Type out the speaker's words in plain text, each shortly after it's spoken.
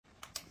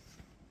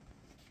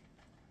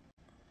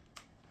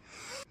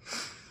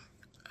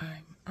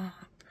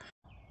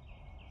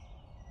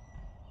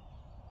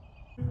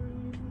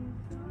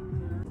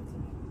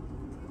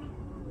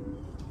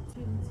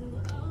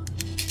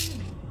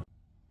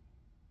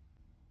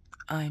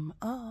I'm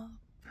up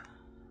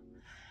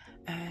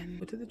and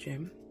go to the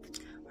gym.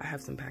 I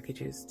have some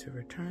packages to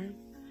return.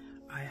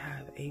 I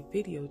have a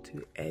video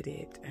to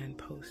edit and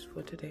post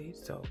for today.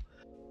 So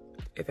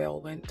if it all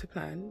went to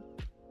plan,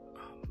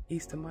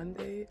 Easter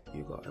Monday,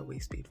 you got a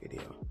waist speed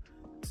video.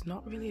 It's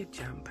not really a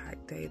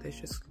jam-packed day.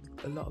 There's just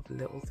a lot of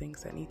little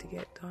things that need to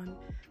get done.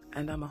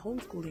 And I'm a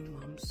homeschooling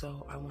mom,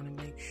 so I want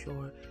to make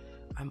sure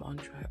I'm on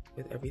track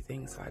with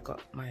everything. So I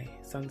got my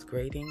son's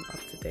grading up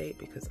to date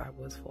because I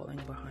was falling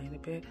behind a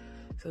bit.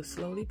 So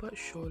slowly but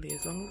surely,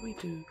 as long as we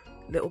do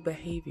little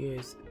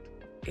behaviors,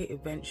 it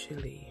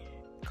eventually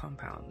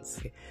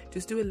compounds.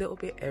 Just do a little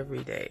bit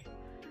every day.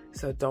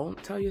 So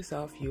don't tell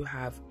yourself you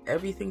have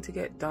everything to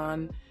get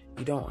done.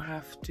 You don't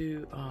have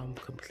to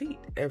complete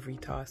every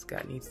task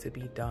that needs to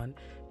be done.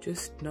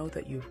 Just know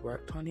that you've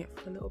worked on it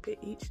for a little bit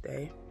each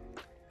day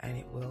and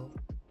it will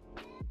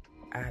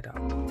add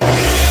up.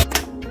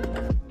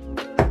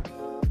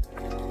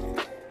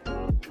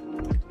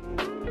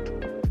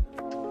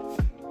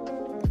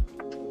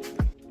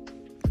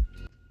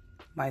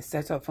 My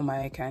setup for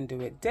my Can Do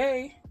It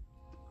day.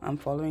 I'm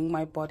following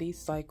my body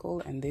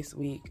cycle, and this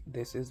week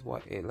this is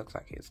what it looks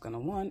like it's gonna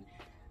want.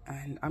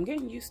 And I'm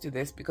getting used to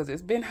this because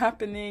it's been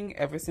happening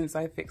ever since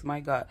I fixed my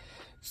gut.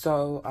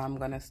 So I'm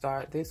gonna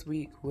start this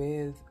week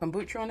with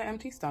kombucha on an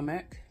empty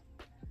stomach.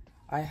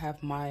 I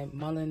have my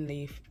mullein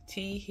leaf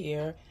tea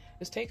here.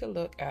 Just take a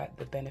look at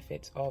the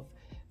benefits of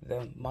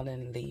the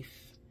mullein leaf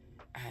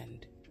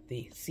and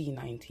the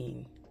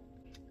C19.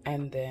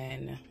 And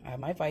then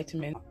my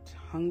vitamin.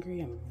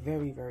 Hungry and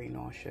very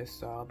nauseous,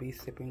 so I'll be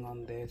sipping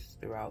on this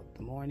throughout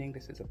the morning.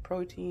 This is a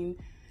protein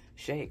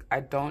shake. I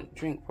don't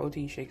drink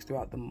protein shakes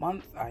throughout the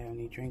month. I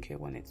only drink it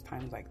when it's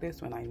times like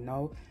this, when I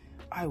know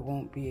I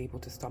won't be able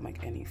to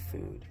stomach any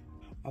food.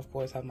 Of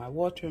course, I have my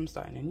water. I'm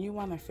starting a new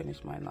one. I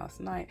finished mine last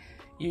night.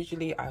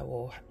 Usually I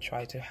will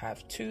try to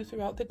have 2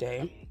 throughout the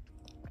day.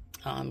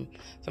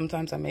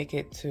 Sometimes I make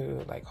it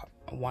to like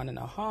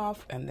 1.5,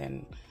 and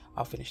then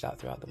I'll finish that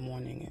throughout the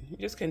morning, and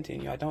just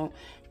continue. I don't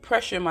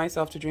pressure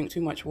myself to drink too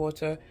much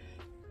water.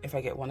 If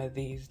I get one of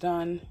these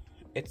done,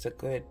 it's a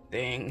good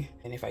thing,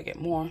 and if I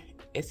get more,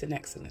 it's an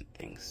excellent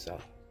thing. So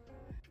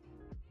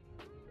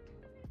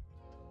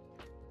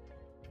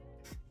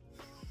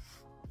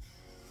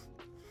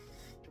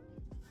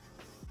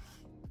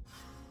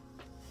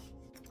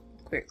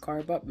quick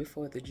carb up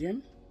before the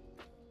gym.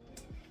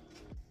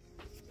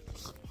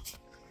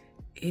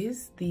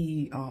 Is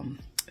the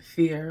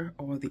fear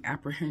or the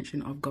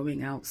apprehension of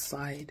going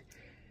outside,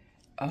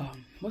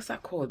 what's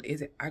that called?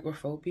 Is it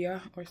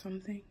agoraphobia or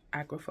something?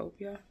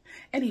 Agoraphobia?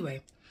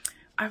 Anyway,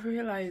 I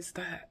realized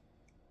that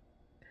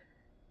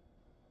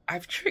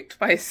I've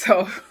tricked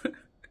myself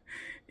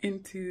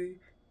into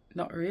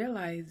not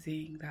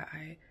realizing that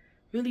I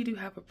really do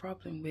have a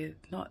problem with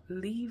not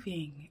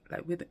leaving,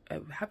 like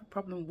have a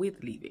problem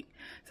with leaving.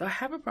 So I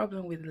have a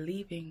problem with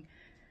leaving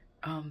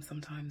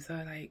sometimes. So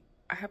like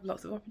I have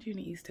lots of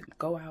opportunities to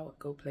go out,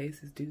 go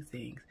places, do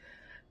things,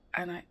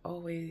 and I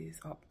always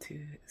opt to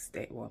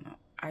stay. Well, no,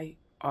 I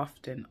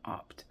often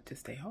opt to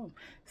stay home.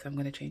 So I'm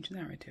going to change the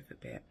narrative a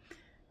bit.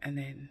 And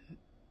then,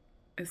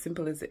 as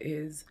simple as it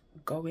is,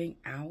 going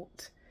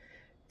out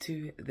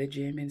to the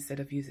gym instead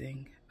of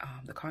using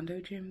the condo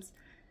gyms,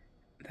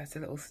 that's a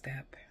little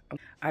step.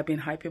 I've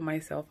been hyping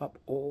myself up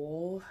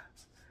all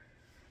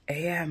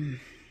AM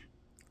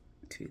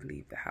to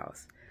leave the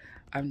house.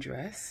 I'm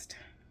dressed.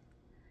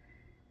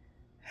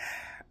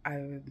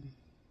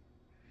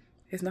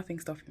 There's nothing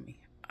stopping me.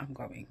 I'm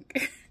going.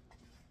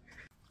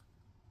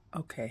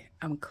 Okay,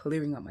 I'm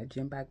clearing up my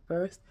gym bag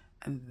first,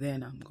 and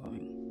then I'm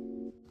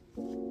going.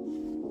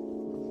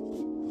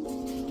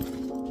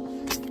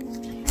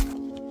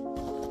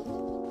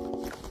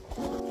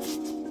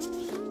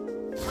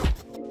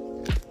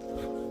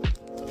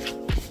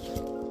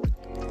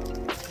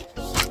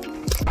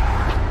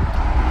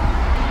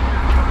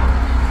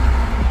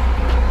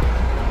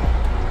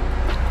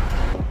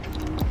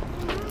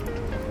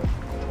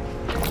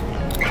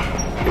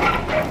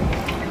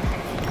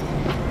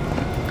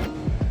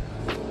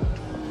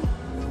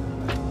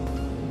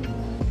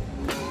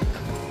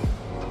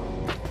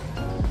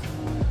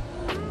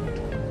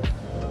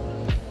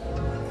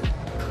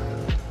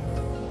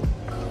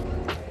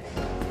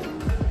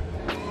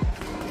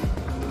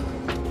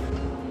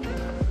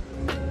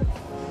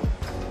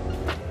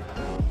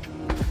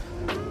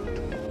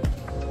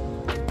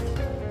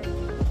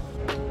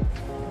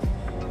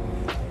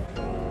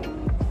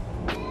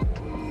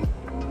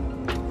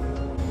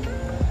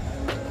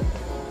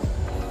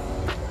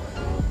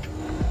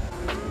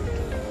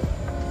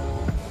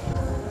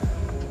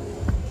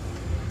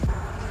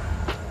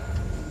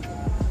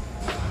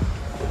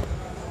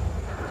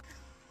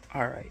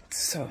 All right,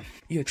 so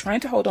you're trying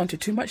to hold on to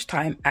too much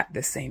time at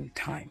the same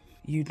time.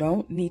 You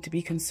don't need to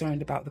be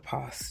concerned about the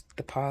past.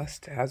 The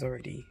past has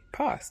already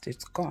passed.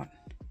 It's gone.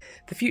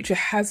 The future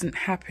hasn't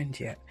happened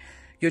yet.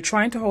 You're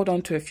trying to hold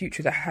on to a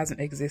future that hasn't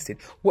existed.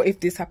 What if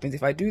this happens?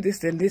 If I do this,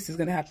 then this is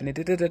going to happen.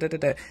 Da, da, da, da, da,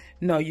 da.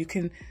 No, you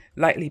can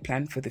lightly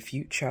plan for the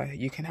future.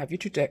 You can have your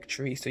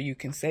trajectory. So you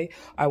can say,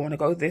 I want to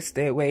go this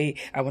their way.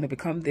 I want to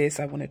become this.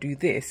 I want to do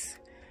this.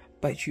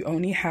 But you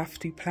only have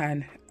to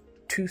plan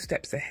 2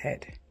 steps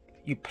ahead.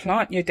 You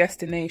plant your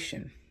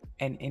destination.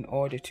 And in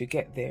order to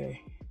get there,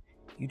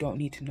 you don't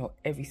need to know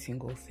every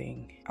single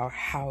thing or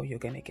how you're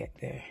going to get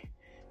there.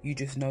 You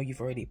just know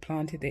you've already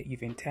planted it,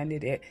 you've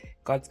intended it.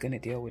 God's going to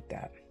deal with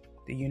that.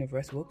 The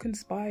universe will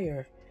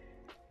conspire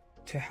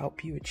to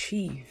help you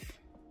achieve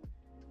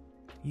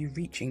you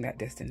reaching that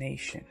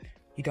destination.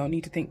 You don't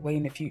need to think way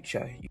in the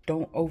future. You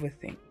don't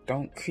overthink.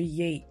 Don't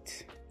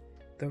create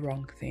the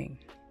wrong thing.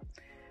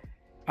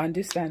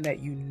 Understand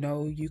that you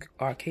know you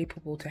are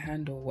capable to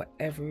handle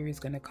whatever is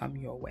going to come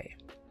your way.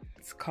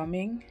 It's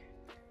coming.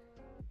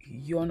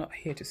 You're not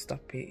here to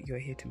stop it. You're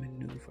here to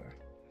maneuver.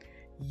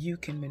 You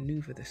can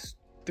maneuver this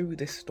through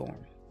this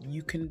storm.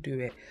 You can do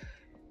it.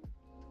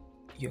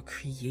 You're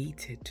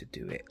created to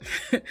do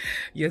it.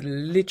 You're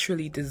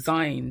literally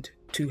designed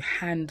to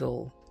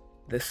handle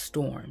the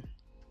storm.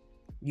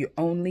 You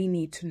only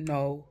need to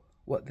know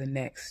what the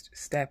next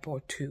step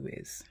or 2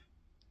 is.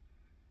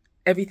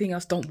 Everything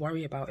else, don't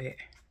worry about it.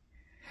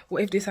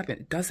 What if this happened?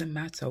 It doesn't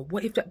matter.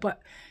 What if that?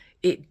 But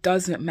it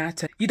doesn't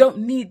matter. You don't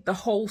need the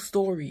whole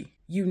story.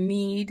 You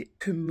need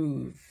to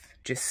move.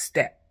 Just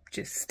step,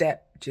 just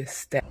step, just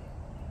step.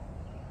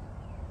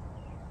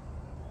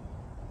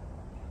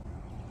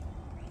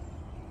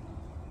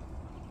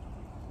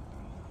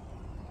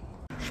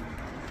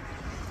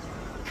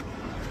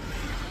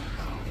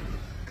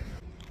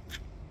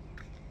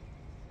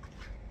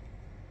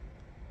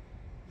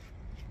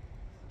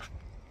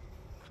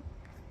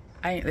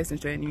 I ain't listening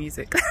to any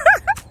music.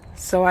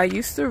 So I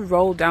used to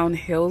roll down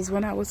hills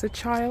when I was a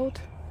child.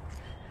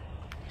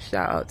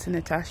 Shout out to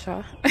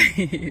Natasha.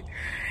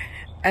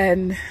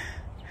 And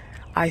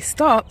I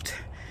stopped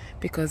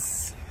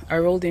because I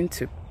rolled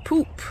into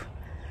poop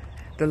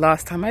the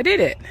last time I did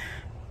it.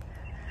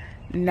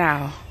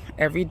 Now,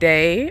 every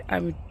day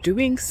I'm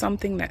doing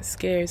something that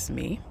scares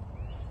me.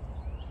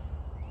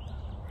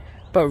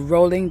 But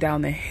rolling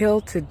down the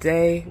hill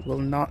today will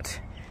not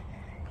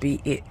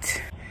be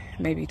it.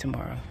 Maybe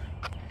tomorrow.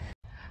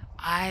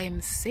 I'm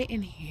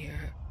sitting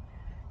here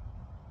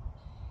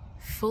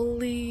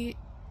fully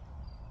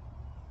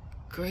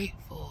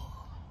grateful.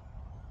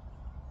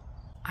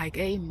 I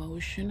get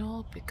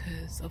emotional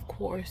because, of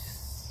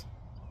course,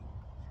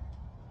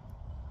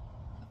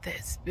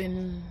 there's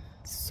been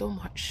so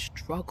much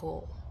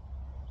struggle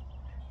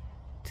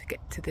to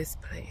get to this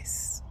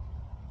place,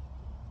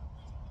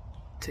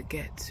 to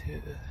get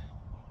to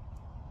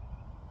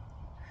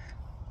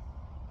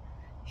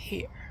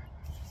here.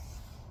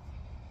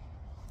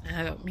 And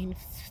I don't mean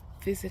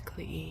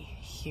physically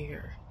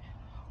here,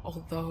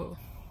 although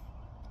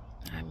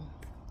I'm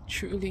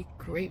truly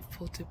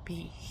grateful to be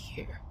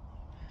here.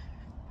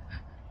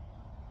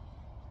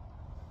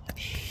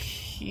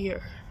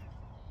 Here.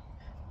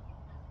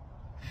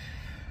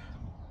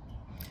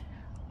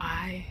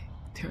 I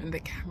turned the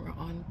camera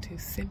on to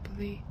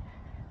simply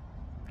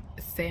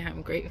say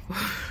I'm grateful.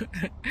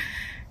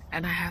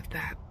 And I have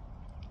that.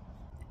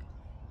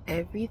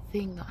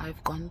 Everything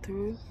I've gone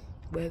through,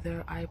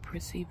 whether I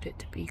perceived it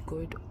to be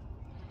good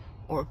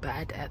or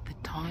bad at the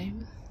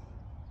time,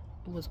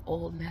 it was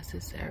all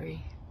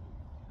necessary.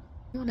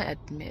 I want to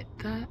admit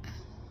that,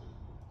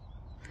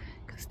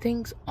 because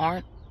things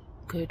aren't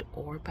good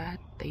or bad,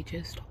 they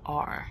just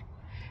are.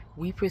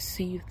 We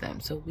perceive them,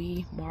 so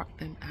we mark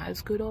them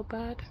as good or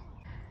bad,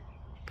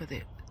 but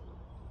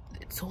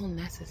it's all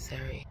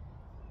necessary.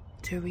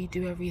 To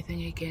redo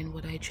everything again,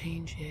 would I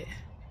change it?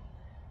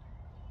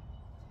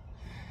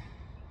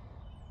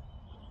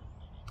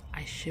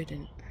 I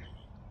shouldn't.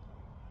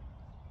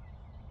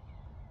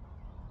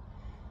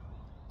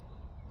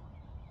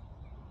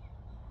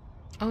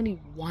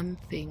 Only one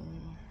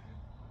thing.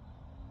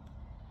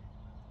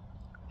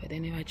 But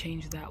then if I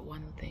change that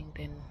one thing,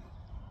 then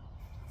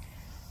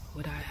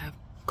would I have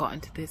gotten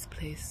to this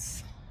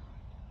place?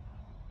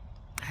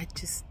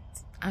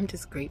 I'm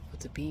just grateful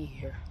to be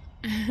here.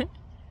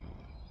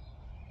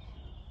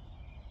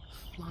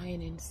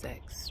 Flying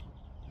insects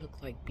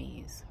look like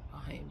bees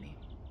behind me.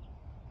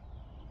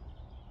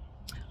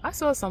 I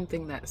saw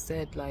something that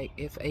said, like,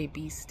 if a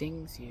bee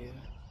stings you,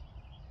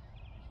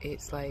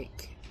 it's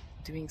like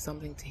doing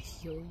something to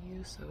heal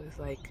you. So it's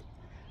like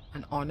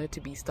an honor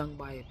to be stung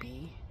by a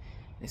bee.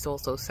 It's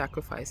also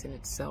sacrificing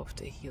itself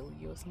to heal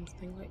you or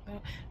something like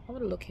that. I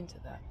want to look into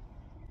that.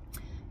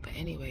 But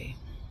anyway,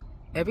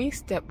 every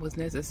step was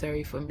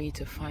necessary for me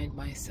to find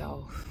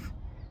myself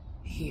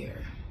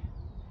here.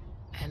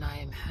 And I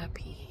am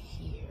happy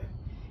here.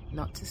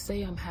 Not to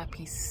say I'm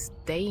happy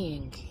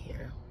staying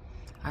here.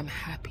 I'm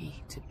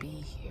happy to be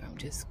here. I'm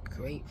just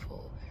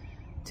grateful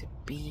to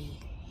be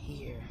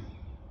here.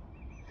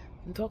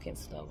 I'm talking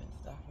slow and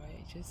stuff,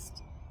 right?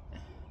 Just,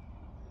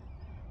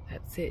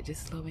 that's it,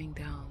 just slowing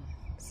down.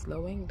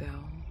 Slowing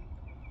down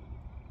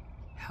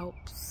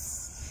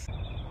helps.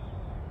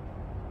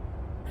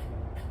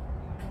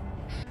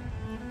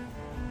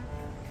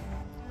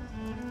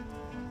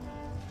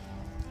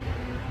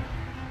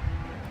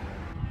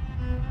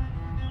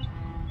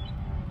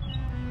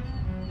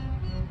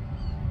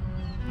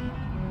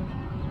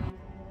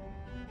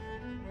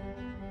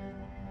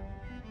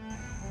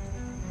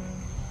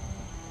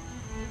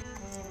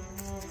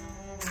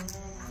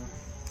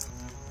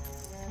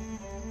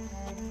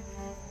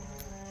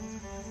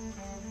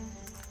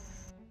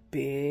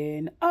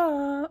 been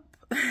up.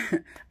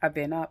 I've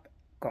been up,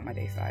 got my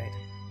day started.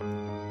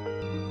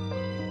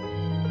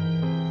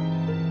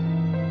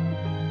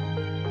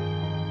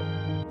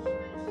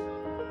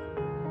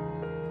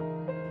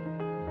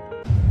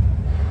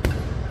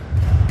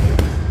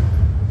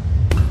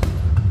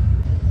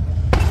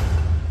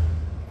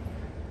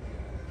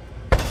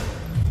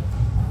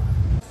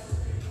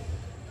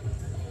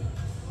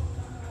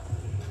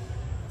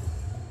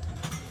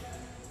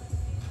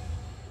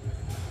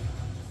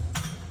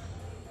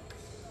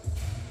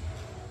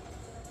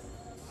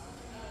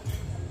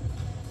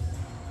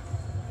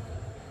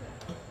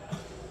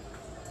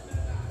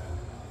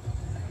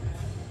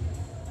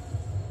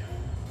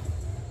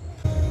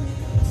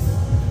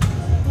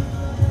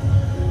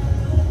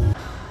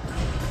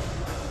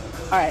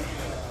 All right.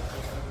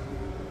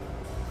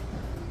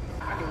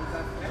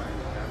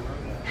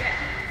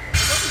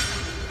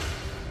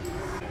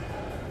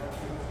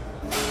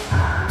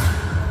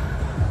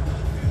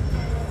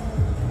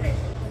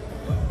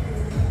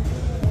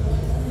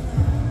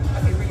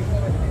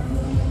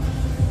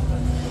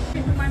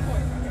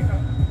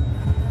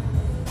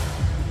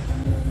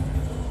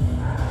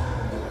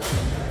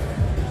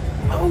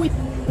 Oh,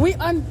 we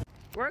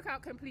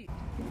workout complete.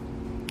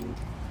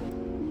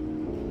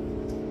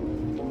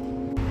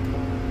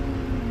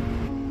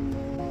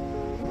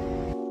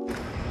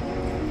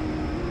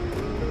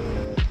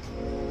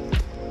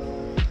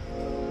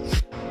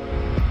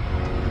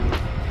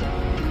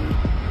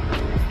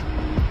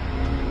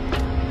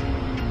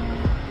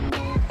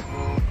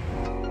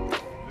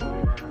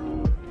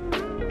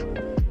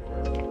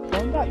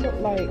 Don't that look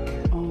like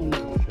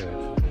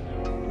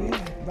yeah,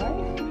 right?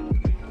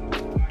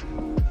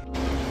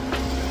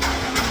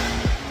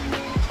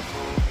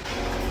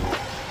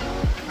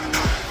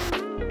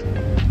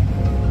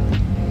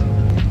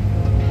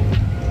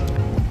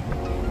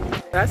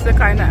 That's the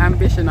kind of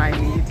ambition I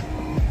need.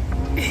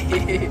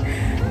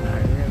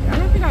 I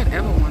don't think I'd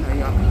ever want a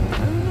yacht. I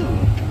don't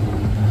know.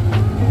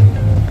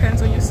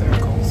 Depends on your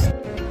circles.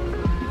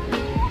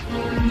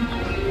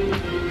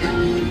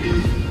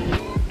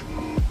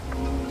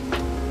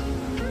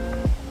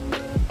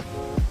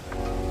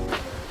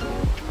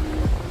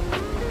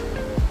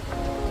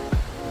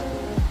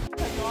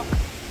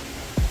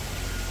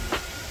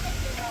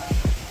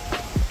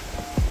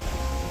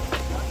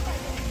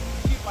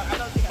 I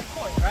don't think I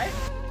caught it, right?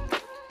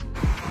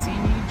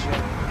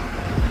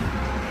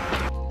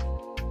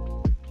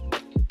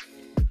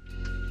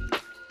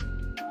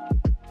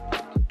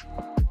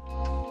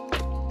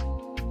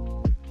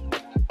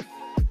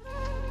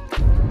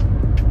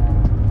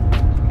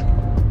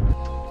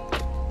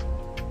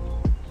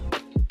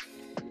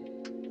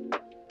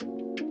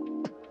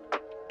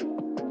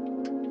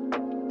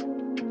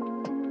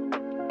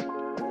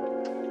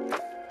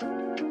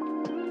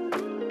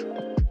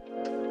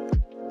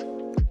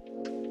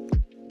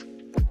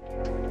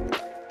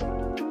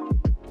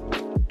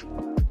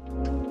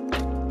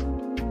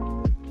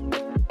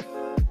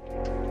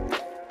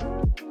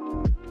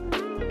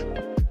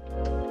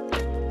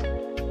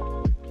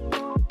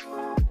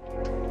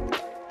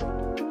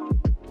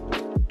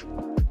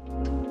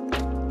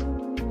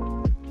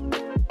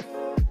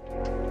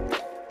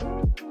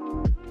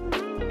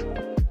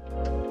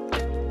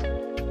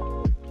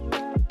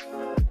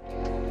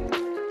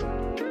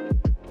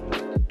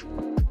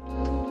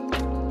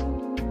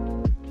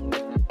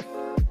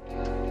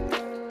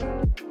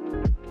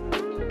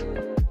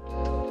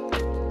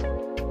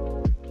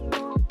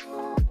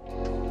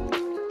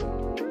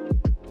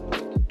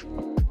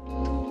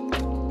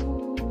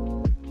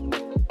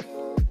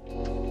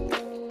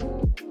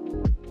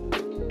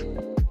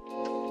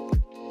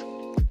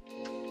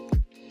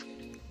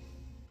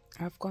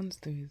 I've gone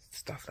through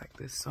stuff like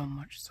this so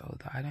much so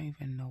that I don't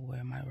even know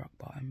where my rock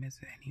bottom is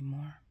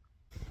anymore.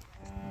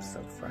 I'm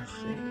so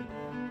frustrated.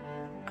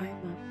 I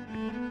know.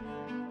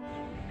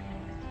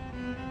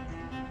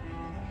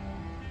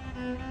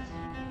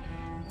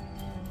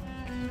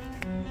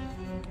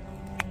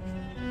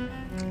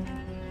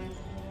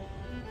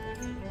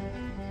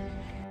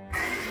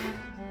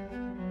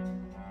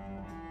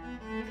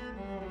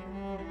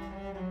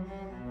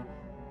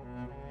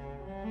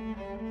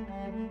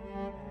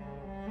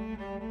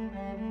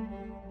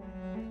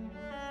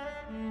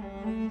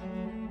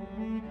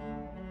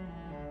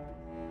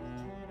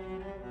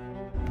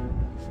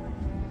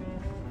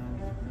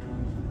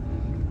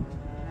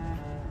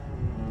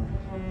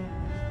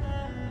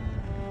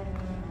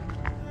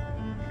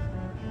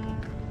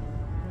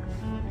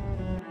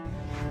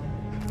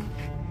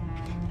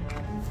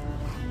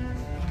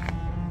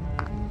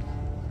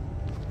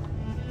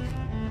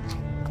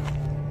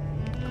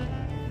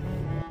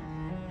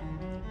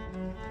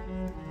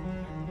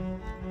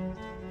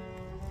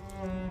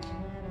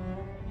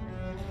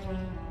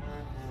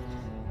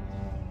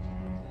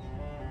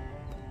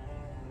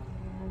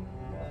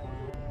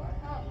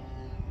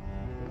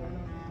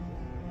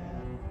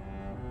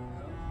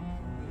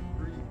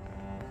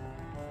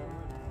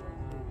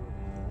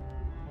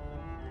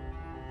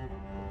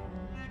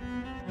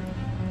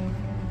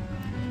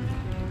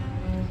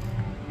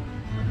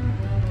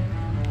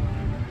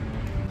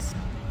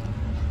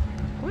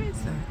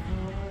 is that?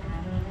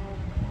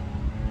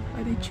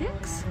 Are they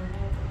chicks?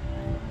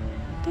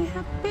 They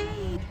have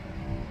babies.